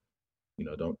focused.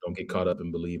 Don't get caught up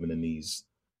in believing in these.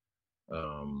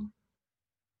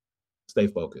 Stay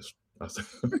focused.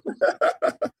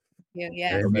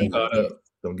 Yeah. Don't get caught up.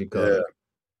 Don't get caught up.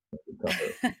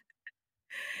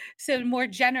 So more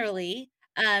generally,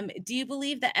 do you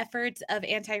believe the efforts of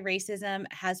anti-racism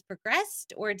has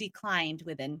progressed or declined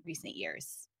within recent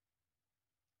years?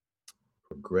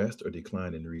 Progressed or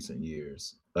declined in recent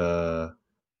years?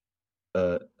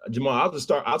 Jamal,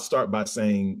 I'll start by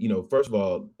saying, first of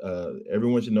all,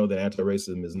 everyone should know that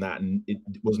anti-racism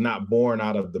was not born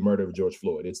out of the murder of George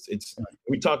Floyd.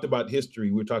 We talked about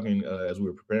history. We were talking as we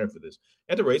were preparing for this.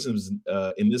 Anti-racism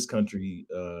in this country,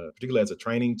 particularly as a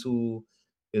training tool,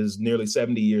 is nearly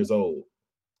 70 years old.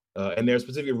 And there are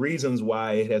specific reasons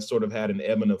why it has sort of had an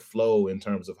ebb and a flow in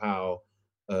terms of how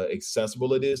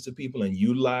accessible it is to people and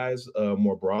utilized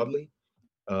more broadly.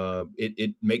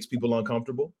 It makes people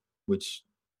uncomfortable, which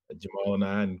Jamal and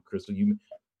I and Crystal,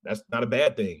 that's not a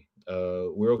bad thing.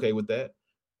 We're okay with that.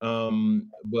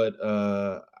 But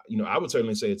I would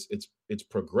certainly say it's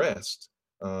progressed,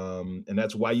 and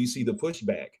that's why you see the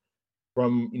pushback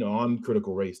from on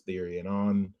critical race theory and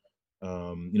on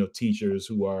teachers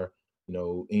who are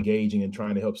engaging and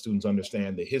trying to help students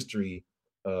understand the history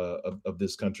of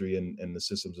this country and the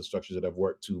systems and structures that have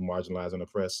worked to marginalize and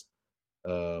oppress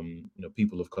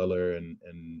people of color and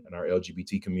our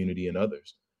LGBT community and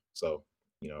others. So,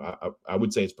 I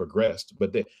would say it's progressed,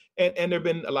 but and there have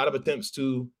been a lot of attempts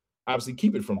to obviously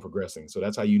keep it from progressing. So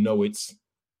that's how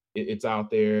it's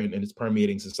out there and it's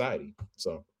permeating society.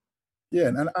 So, yeah,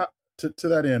 and to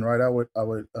that end, right? I would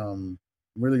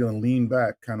really going to lean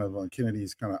back kind of on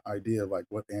Kennedy's kind of idea of like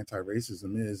what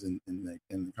anti-racism is in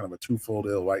kind of a twofold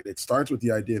ill, right? It starts with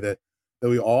the idea that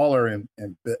we all are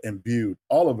imbued,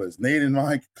 all of us, Nate and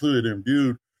Mike included,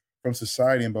 imbued from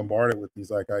society and bombarded with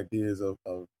these like ideas of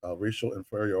racial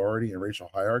inferiority and racial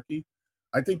hierarchy.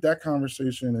 I think that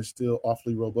conversation is still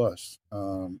awfully robust.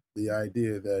 The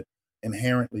idea that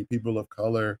inherently people of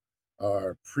color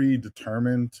are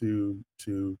predetermined to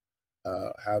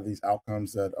have these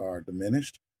outcomes that are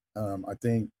diminished. I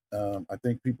think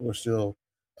people are still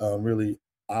really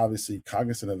obviously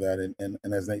cognizant of that, and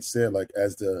as Nate said, like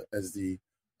as the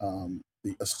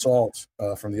assault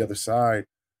from the other side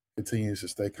continues to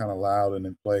stay kind of loud and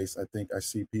in place, I think I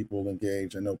see people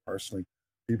engaged. I know personally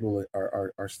people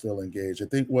are still engaged. I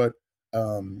think what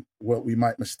we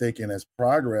might mistake in as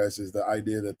progress is the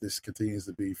idea that this continues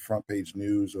to be front page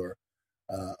news, or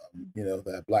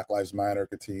that Black Lives Matter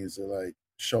continues to like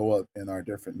show up in our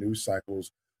different news cycles.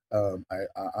 I'm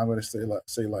going to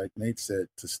say like Nate said,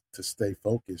 to stay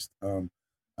focused. I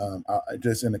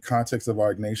just in the context of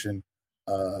our Ignatian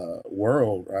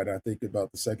world, right? I think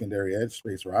about the secondary ed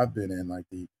space where I've been in, like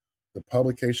the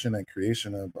publication and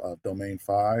creation of Domain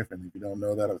 5. And if you don't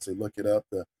know that, I would say look it up.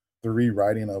 The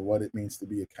rewriting of what it means to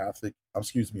be a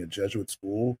Jesuit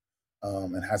school,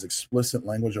 and has explicit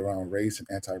language around race and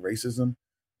anti-racism,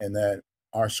 and that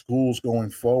our schools going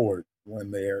forward,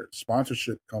 when their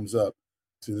sponsorship comes up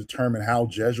to determine how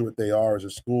Jesuit they are as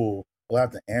a school, will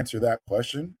have to answer that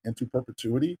question into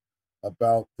perpetuity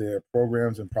about their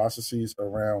programs and processes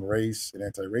around race and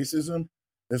anti-racism.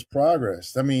 There's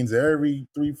progress. That means every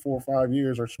 3, 4, 5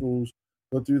 years our schools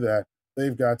go through that.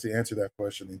 They've got to answer that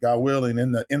question. And God willing,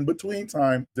 in the in-between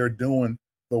time, they're doing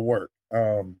the work.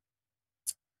 I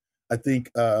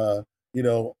think,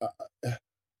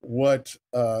 what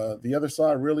the other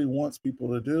side really wants people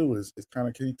to do is kind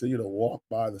of continue to walk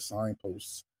by the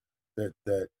signposts that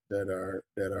are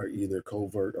either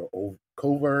covert or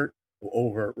overt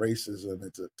racism,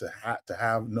 and to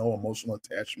have no emotional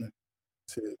attachment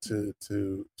to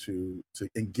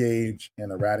engage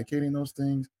in eradicating those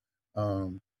things.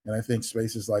 And I think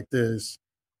spaces like this,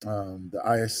 the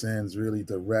ISN's really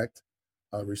direct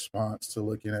response to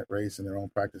looking at race and their own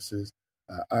practices.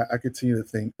 I continue to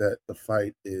think that the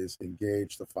fight is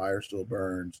engaged, the fire still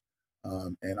burns,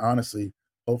 and honestly,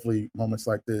 hopefully moments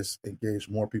like this engage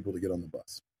more people to get on the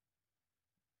bus.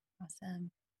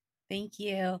 Awesome. Thank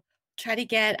you. Try to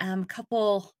get a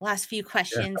couple last few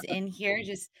questions in here,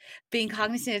 just being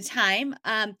cognizant of time.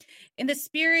 In the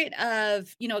spirit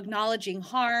of, acknowledging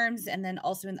harms, and then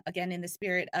also in the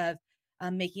spirit of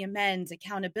making amends,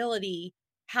 accountability,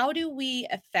 how do we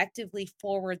effectively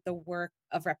forward the work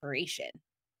of reparation?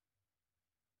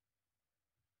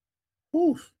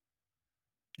 Oof.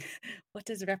 What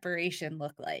does reparation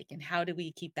look like, and how do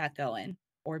we keep that going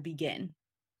or begin?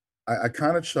 I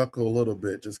kind of chuckle a little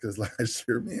bit just because last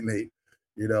year, me and Nate,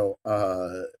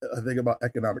 I think about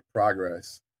economic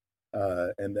progress,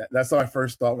 and that's my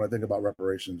first thought when I think about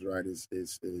reparations. Right? Is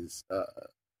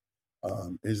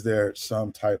there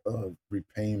some type of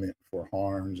repayment for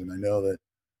harms? And I know that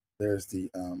there's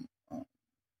the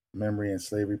Memory and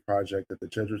Slavery Project that the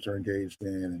Jesuits are engaged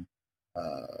in, and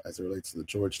as it relates to the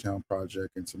Georgetown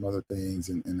Project and some other things,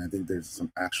 and I think there's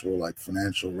some actual like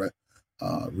financial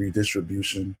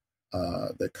redistribution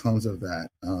that comes of that.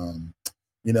 I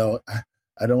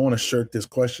don't want to shirk this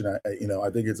question. I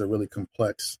think it's a really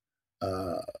complex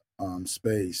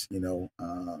space.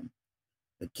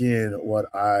 again, what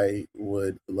I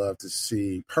would love to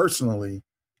see personally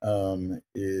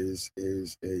is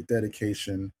a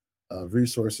dedication of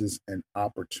resources and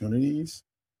opportunities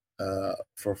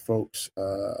for folks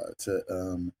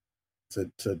to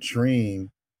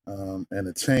dream and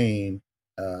attain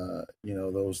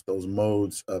those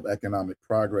modes of economic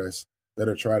progress that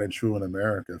are tried and true in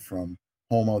America, from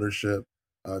home ownership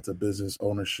to business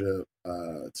ownership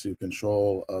to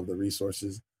control of the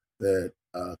resources that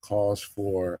calls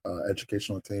for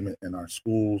educational attainment in our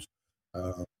schools.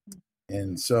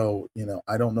 And so,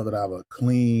 I don't know that I have a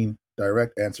clean,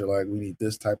 direct answer like we need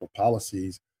this type of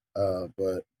policies,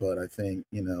 but I think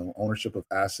ownership of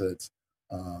assets,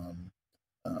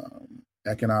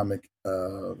 economic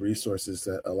resources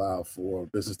that allow for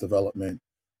business development,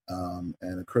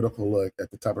 and a critical look at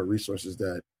the type of resources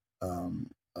that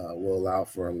will allow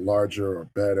for a larger or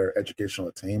better educational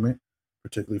attainment,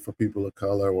 particularly for people of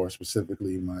color, or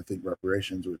specifically when I think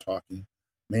reparations, we're talking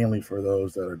mainly for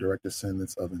those that are direct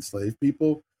descendants of enslaved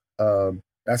people.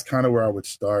 That's kind of where I would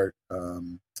start, so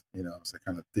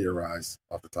kind of theorize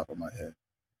off the top of my head.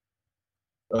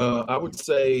 I would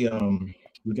say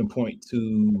we can point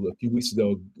to a few weeks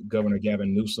ago, Governor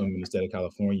Gavin Newsom in the state of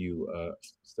California,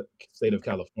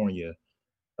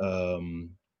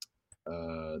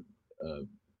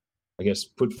 I guess,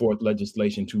 put forth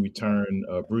legislation to return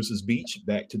Bruce's Beach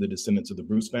back to the descendants of the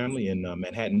Bruce family in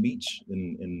Manhattan Beach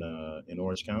in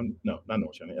Orange County. No, not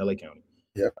Orange County, LA County.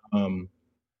 Yep.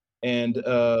 And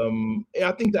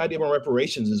I think the idea of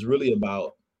reparations is really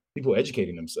about people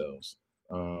educating themselves.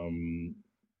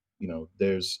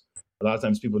 There's a lot of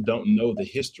times people don't know the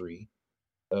history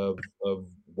of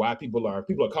why people are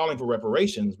calling for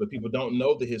reparations, but people don't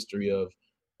know the history of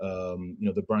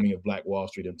the burning of Black Wall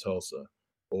Street in Tulsa,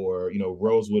 or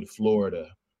Rosewood, Florida,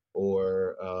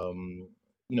 or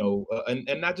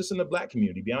and not just in the Black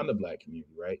community, beyond the Black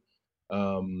community, right?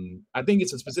 I think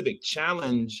it's a specific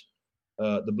challenge.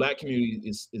 The Black community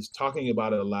is talking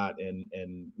about it a lot and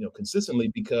consistently,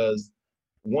 because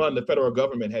one, the federal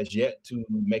government has yet to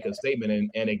make a statement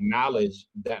and acknowledge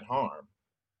that harm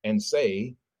and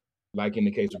say, like in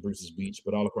the case of Bruce's Beach,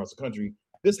 but all across the country,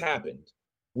 this happened.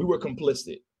 We were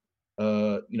complicit.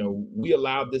 We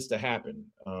allowed this to happen,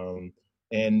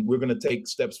 and we're going to take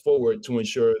steps forward to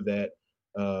ensure that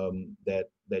that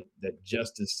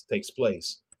justice takes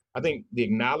place. I think the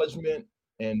acknowledgement,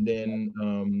 and then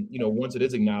once it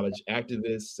is acknowledged,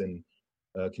 activists and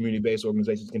community-based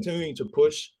organizations continuing to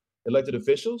push elected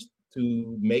officials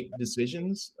to make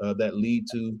decisions that lead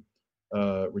to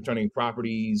returning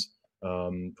properties,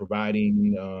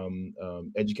 providing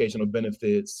educational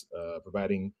benefits,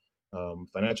 providing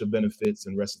financial benefits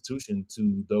and restitution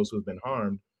to those who have been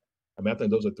harmed. I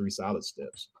think those are 3 solid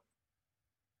steps.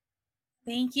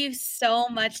 Thank you so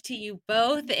much to you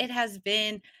both. It has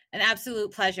been an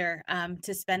absolute pleasure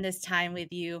to spend this time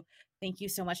with you. Thank you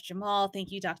so much, Jamal.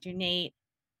 Thank you, Dr. Nate.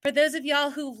 For those of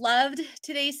y'all who loved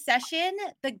today's session,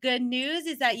 the good news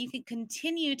is that you can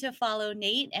continue to follow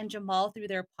Nate and Jamal through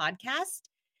their podcast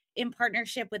in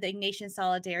partnership with the Ignatian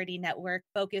Solidarity Network,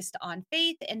 focused on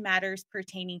faith and matters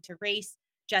pertaining to race,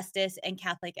 justice, and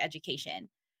Catholic education.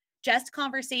 Just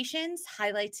Conversations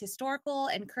highlights historical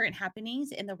and current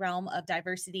happenings in the realm of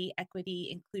diversity, equity,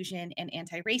 inclusion, and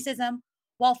anti-racism,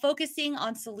 while focusing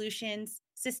on solutions,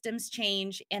 systems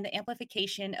change, and the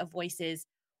amplification of voices,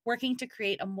 working to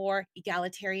create a more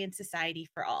egalitarian society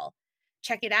for all.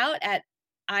 Check it out at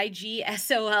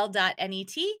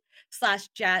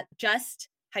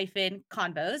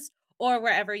igsol.net/just-convos, or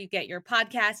wherever you get your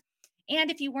podcast.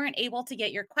 And if you weren't able to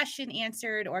get your question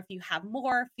answered, or if you have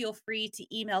more, feel free to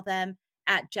email them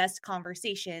at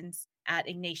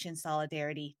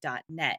justconversations@ignatiansolidarity.net.